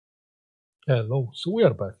Hello, so we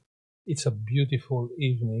are back. It's a beautiful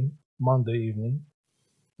evening, Monday evening.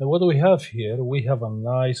 And what do we have here? We have a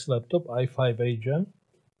nice laptop, i5 Gen,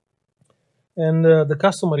 and the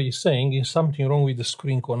customer is saying is something wrong with the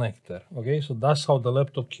screen connector. Okay, so that's how the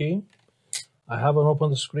laptop came. I haven't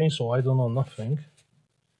opened the screen, so I don't know nothing.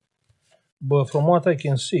 But from what I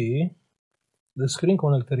can see, the screen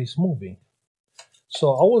connector is moving.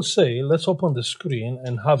 So I will say, let's open the screen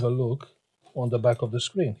and have a look on the back of the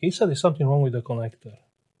screen. He said there's something wrong with the connector.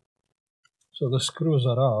 So the screws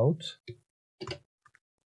are out,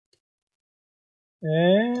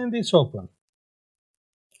 and it's open.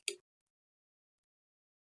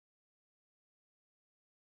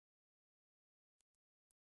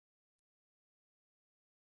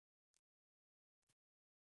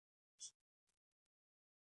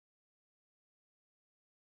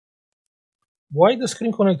 Why the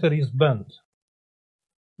screen connector is bent?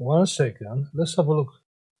 1 second, let's have a look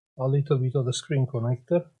a little bit of the screen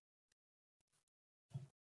connector.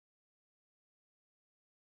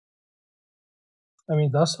 I mean,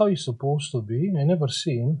 that's how it's supposed to be. I never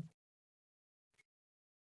seen.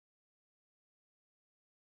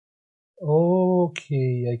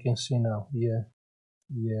 Okay, I can see now. Yeah.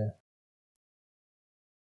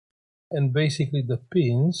 And basically the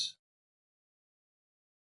pins.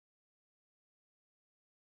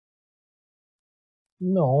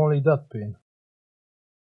 No, only that pin.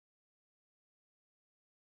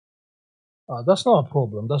 That's not a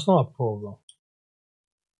problem. That's not a problem.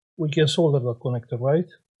 We can solder the connector, right?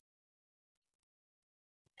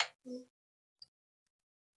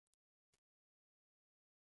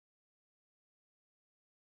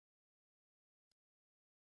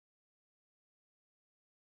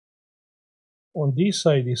 On this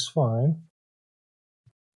side is fine.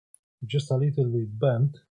 Just a little bit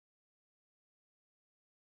bent.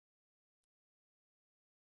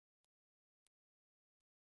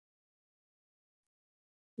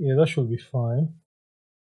 Yeah, that should be fine.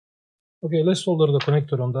 Okay, let's solder the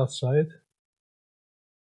connector on that side.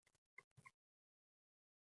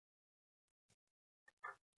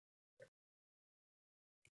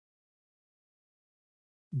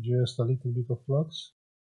 Just a little bit of flux.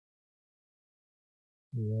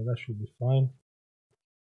 Yeah, that should be fine.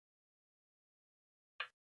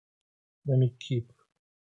 Let me keep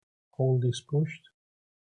hold this pushed.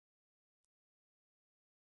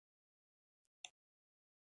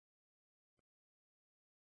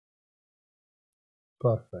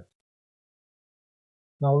 Perfect.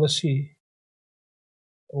 Now let's see.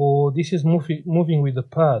 Oh, this is moving with the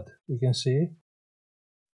pad. You can see.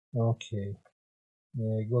 Okay.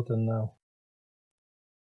 Yeah, I got it now.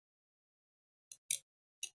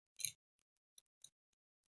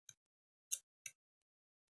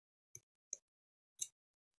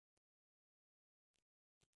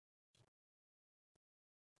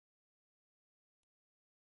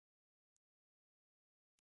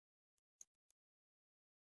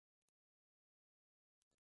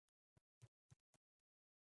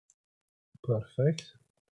 Perfect.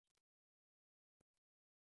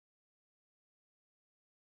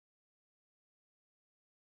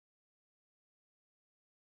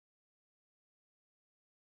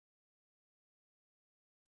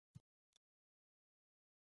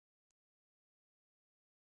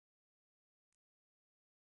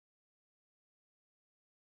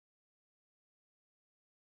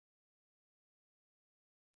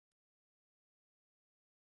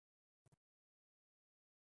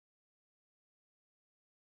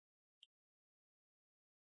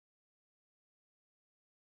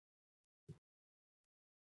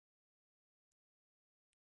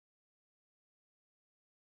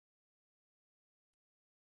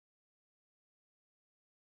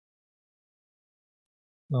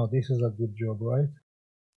 Now this is a good job, right?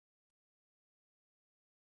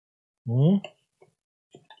 Hmm?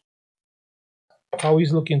 How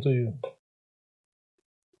is looking to you?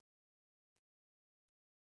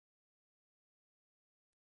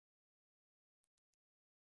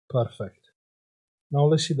 Perfect. Now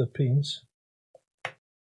let's see the pins.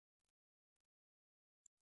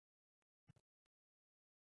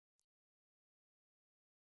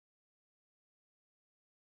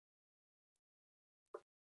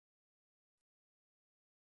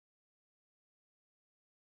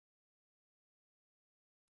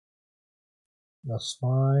 That's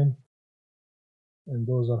fine. And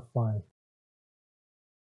those are fine.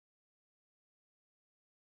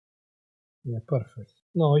 Yeah, perfect.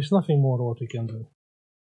 No, it's nothing more what we can do.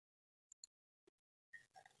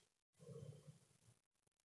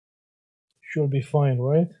 Should be fine,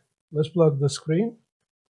 right? Let's plug the screen.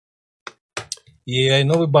 Yeah, I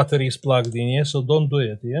know the battery is plugged in, yeah, so don't do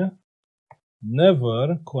it, yeah?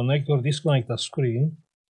 Never connect or disconnect a screen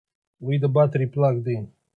with the battery plugged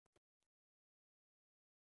in.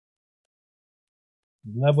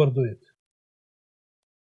 Never do it.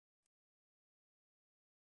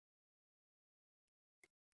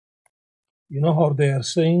 You know how they are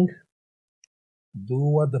saying? Do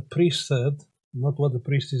what the priest said, not what the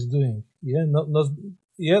priest is doing. Yeah,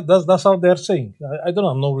 yeah, that's how they're saying. I don't know,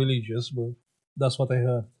 I'm not religious, but that's what I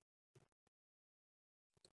heard.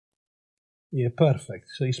 Yeah, perfect.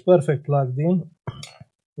 So it's perfect plugged in.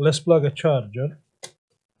 Let's plug a charger.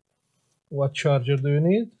 What charger do you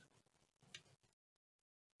need?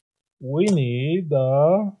 We need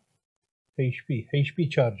a HP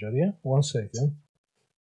charger, yeah? 1 second.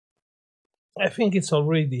 I think it's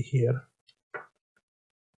already here.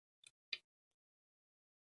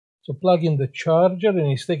 So plug in the charger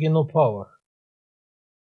and it's taking no power.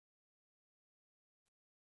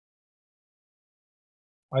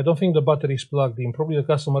 I don't think the battery is plugged in. Probably the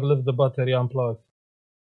customer left the battery unplugged.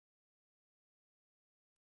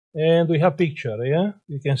 And we have picture, yeah?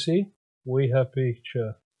 You can see? We have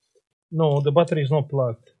picture. No, the battery is not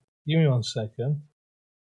plugged. Give me 1 second.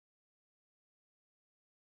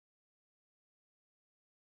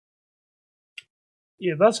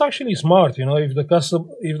 Yeah, that's actually smart, you know, if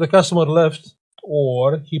the customer left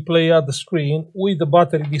or he play at the screen with the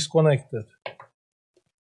battery disconnected.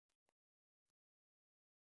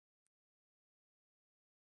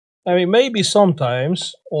 I mean, maybe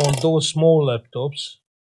sometimes on those small laptops,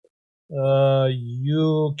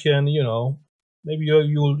 you can, you know, maybe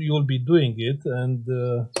you'll be doing it and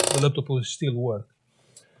the laptop will still work.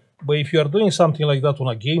 But if you are doing something like that on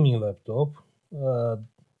a gaming laptop,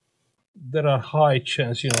 there are high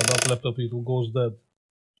chance, you know, that laptop it goes dead.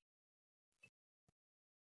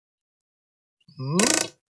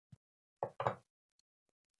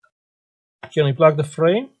 Can we plug the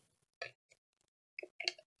frame?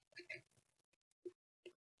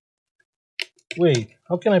 Wait,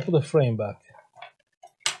 how can I put the frame back?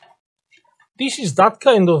 This is that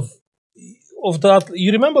kind of that.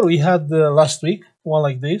 You remember we had last week one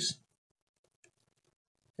like this,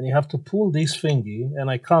 and you have to pull this thingy, and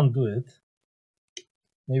I can't do it.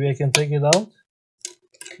 Maybe I can take it out.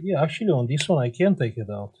 Yeah, actually on this one I can take it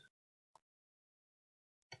out.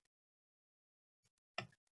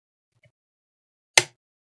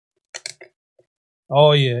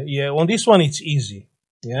 Oh yeah, on this one it's easy.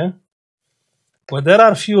 Yeah, but there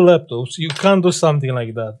are few laptops you can't do something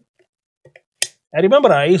like that. I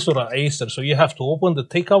remember Acer, so you have to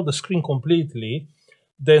take out the screen completely,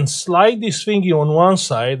 then slide this thingy on one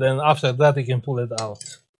side, and after that you can pull it out.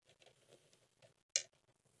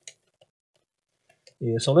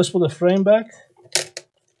 Yeah, so let's put the frame back.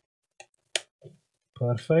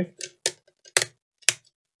 Perfect.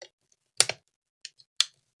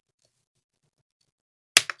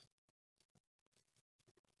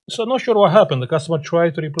 So not sure what happened. The customer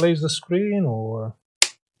tried to replace the screen, or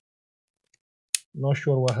not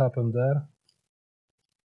sure what happened there.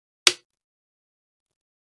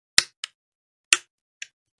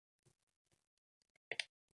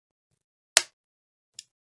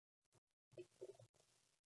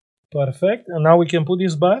 Perfect. And now we can put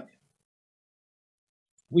this back.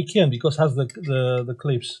 We can, because it has the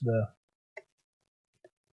clips there.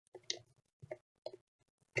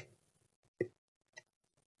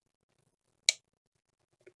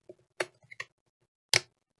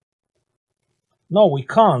 No, we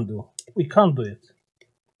can't do. We can't do it.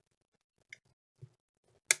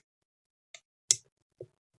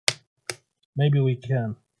 Maybe we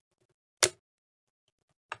can.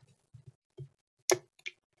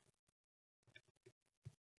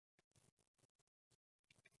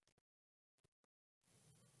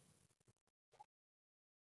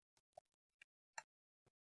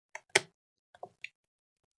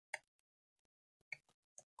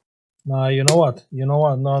 Nah, you know what?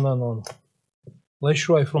 No. Let's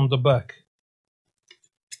try from the back.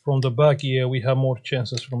 From the back, yeah, we have more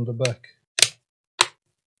chances from the back.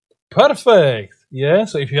 Perfect! Yeah,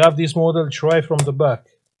 so if you have this model, try from the back.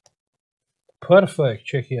 Perfect,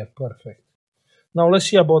 check here, perfect. Now let's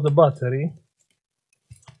see about the battery.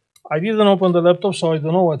 I didn't open the laptop, so I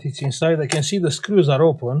don't know what is inside. I can see the screws are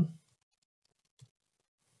open.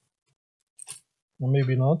 Or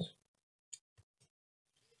maybe not.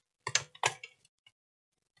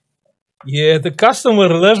 Yeah, the customer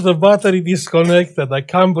left the battery disconnected. I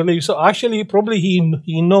can't believe. So actually, probably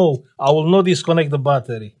he know I will not disconnect the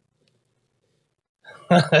battery.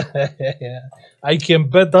 I can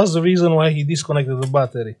bet that's the reason why he disconnected the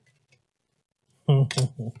battery.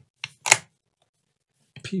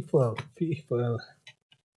 People.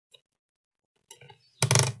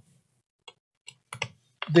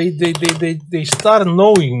 they start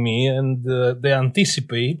knowing me, and they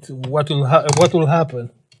anticipate what will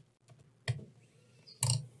happen.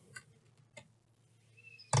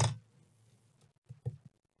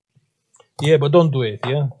 Yeah, but don't do it.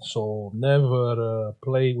 Yeah, so never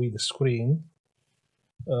play with the screen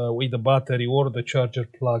with the battery or the charger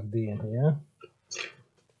plugged in. Yeah.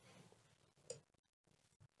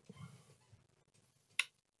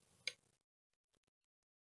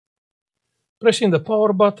 Pressing the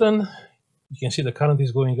power button, you can see the current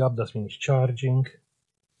is going up. That means charging.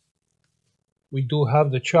 We do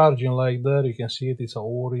have the charging light there. You can see it. It's an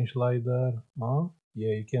orange light there. Huh?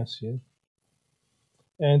 Yeah, you can see it.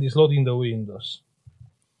 And it's loading the windows.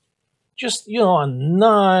 Just, a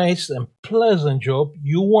nice and pleasant job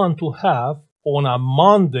you want to have on a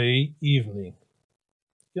Monday evening.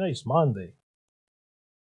 It's Monday.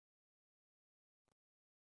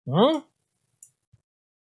 Huh?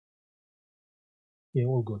 Yeah,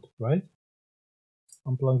 all good, right?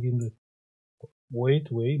 I'm plugging the...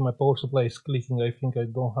 Wait, my power supply is clicking. I think I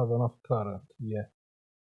don't have enough current. Yeah.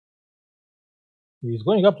 It's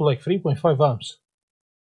going up to like 3.5 amps.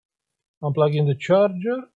 I'm plugging the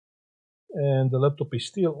charger, and the laptop is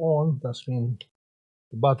still on. That means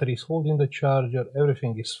the battery is holding the charger.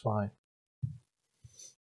 Everything is fine.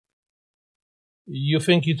 You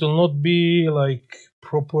think it will not be like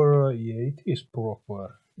proper? Yeah, it is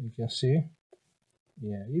proper. You can see.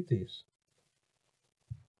 Yeah, it is.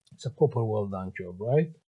 It's a proper well done job,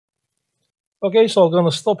 right? Okay, so I'm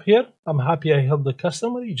gonna stop here. I'm happy I helped the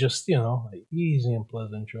customer. It's just, an easy and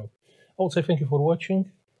pleasant job. I would say thank you for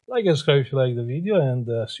watching. Like and subscribe if you like the video,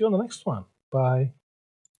 and see you on the next one. Bye.